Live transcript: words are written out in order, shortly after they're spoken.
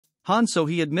Han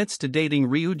So-hee admits to dating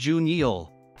Ryu Jun Yeol.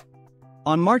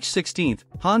 On March 16,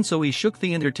 Han So-hee shook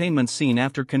the entertainment scene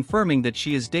after confirming that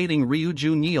she is dating Ryu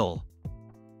Jun Yeol.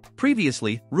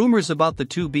 Previously, rumors about the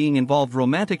two being involved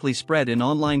romantically spread in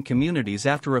online communities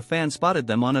after a fan spotted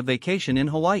them on a vacation in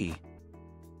Hawaii.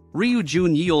 Ryu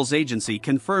Jun Yeol's agency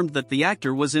confirmed that the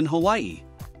actor was in Hawaii.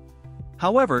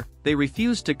 However, they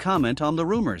refused to comment on the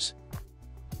rumors.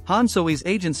 Han So-hee's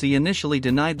agency initially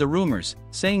denied the rumors,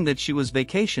 saying that she was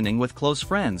vacationing with close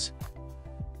friends.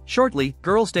 Shortly,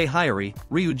 Girls' Day Hyori,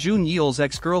 Ryu Jun Yeol's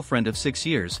ex-girlfriend of 6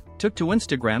 years, took to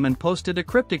Instagram and posted a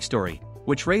cryptic story,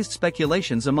 which raised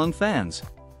speculations among fans.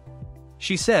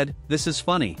 She said, "This is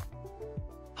funny."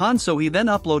 Han So-hee then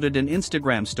uploaded an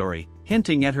Instagram story,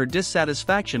 hinting at her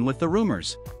dissatisfaction with the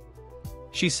rumors.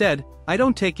 She said, "I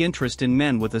don't take interest in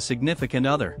men with a significant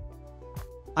other.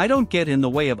 I don't get in the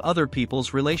way of other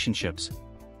people's relationships."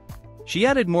 She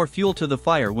added more fuel to the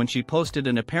fire when she posted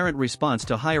an apparent response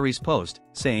to Hyori's post,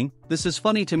 saying, "This is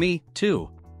funny to me, too."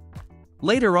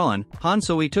 Later on, Han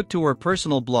So-hee took to her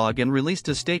personal blog and released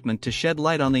a statement to shed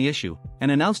light on the issue, and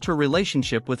announced her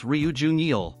relationship with Ryu Jun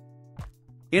Yeol.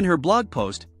 In her blog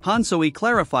post, Han So-hee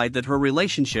clarified that her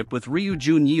relationship with Ryu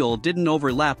Jun Yeol didn't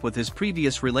overlap with his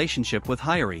previous relationship with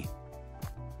Hyori.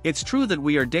 "It's true that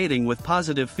we are dating with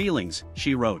positive feelings,"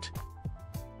 she wrote.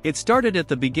 "It started at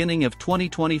the beginning of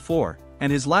 2024,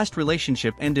 and his last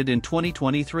relationship ended in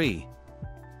 2023.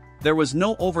 There was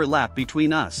no overlap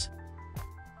between us."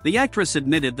 The actress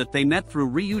admitted that they met through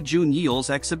Ryu Jun Yeol's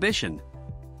exhibition.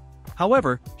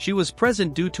 However, she was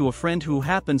present due to a friend who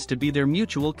happens to be their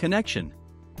mutual connection.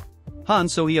 Han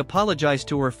So-hee apologized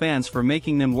to her fans for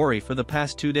making them worry for the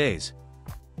past 2 days.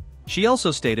 She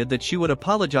also stated that she would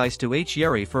apologize to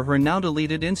Hyori for her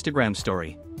now-deleted Instagram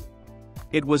story.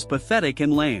 "It was pathetic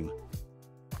and lame.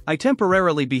 I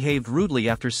temporarily behaved rudely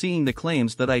after seeing the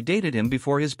claims that I dated him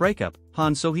before his breakup,"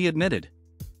 Han So-hee admitted.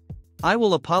 "I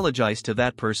will apologize to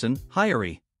that person,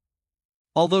 Hyori."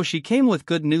 Although she came with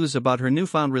good news about her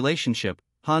newfound relationship,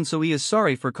 Han So-hee is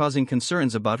sorry for causing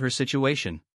concerns about her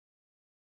situation.